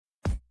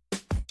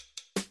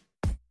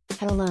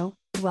Hello,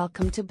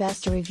 welcome to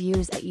Best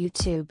Reviews at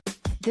YouTube.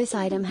 This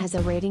item has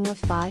a rating of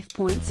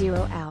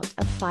 5.0 out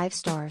of 5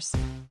 stars.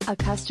 A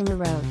customer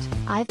wrote,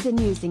 "I've been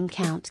using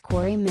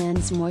Cory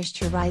Men's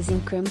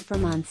Moisturizing Creme for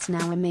months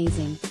now.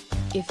 Amazing.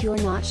 If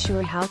you're not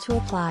sure how to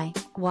apply,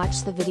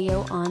 watch the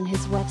video on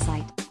his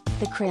website.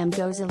 The creme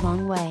goes a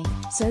long way,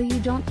 so you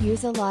don't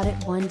use a lot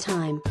at one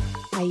time.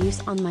 I use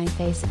on my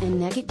face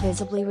and neck. It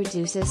visibly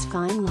reduces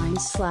fine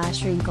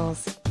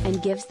lines/wrinkles,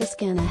 and gives the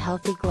skin a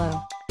healthy glow.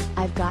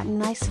 I've gotten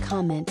nice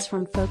comments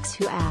from folks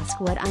who ask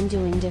what I'm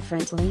doing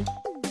differently.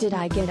 Did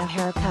I get a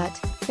haircut,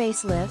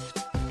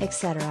 facelift,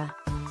 etc.?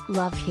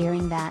 Love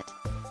hearing that.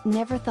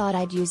 Never thought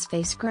I'd use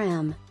face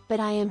creme, but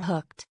I am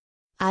hooked.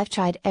 I've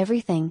tried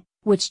everything,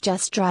 which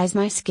just dries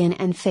my skin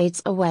and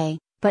fades away,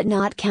 but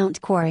not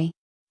Cory.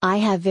 I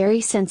have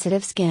very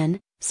sensitive skin,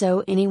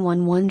 so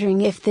anyone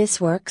wondering if this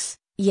works,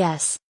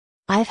 yes.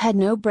 I've had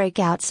no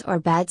breakouts or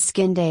bad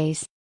skin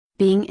days.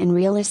 Being in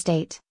real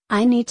estate,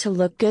 I need to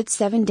look good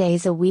 7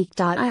 days a week.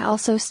 I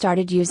also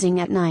started using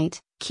at night,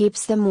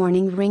 keeps the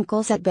morning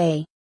wrinkles at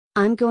bay.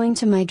 I'm going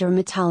to my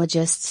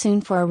dermatologist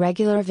soon for a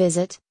regular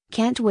visit,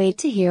 can't wait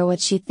to hear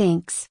what she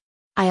thinks.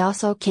 I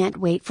also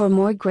can't wait for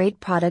more great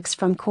products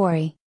from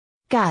Cory.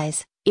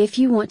 Guys, if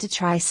you want to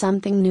try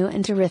something new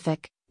and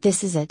terrific,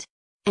 this is it.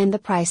 And the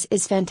price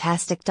is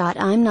fantastic.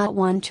 I'm not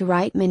one to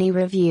write many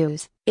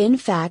reviews, in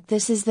fact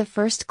this is the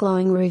first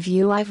glowing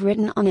review I've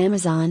written on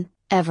Amazon,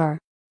 ever.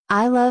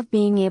 I love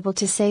being able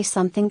to say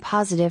something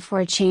positive for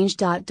a change.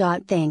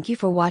 Thank you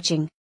for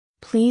watching.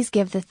 Please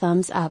give the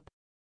thumbs up,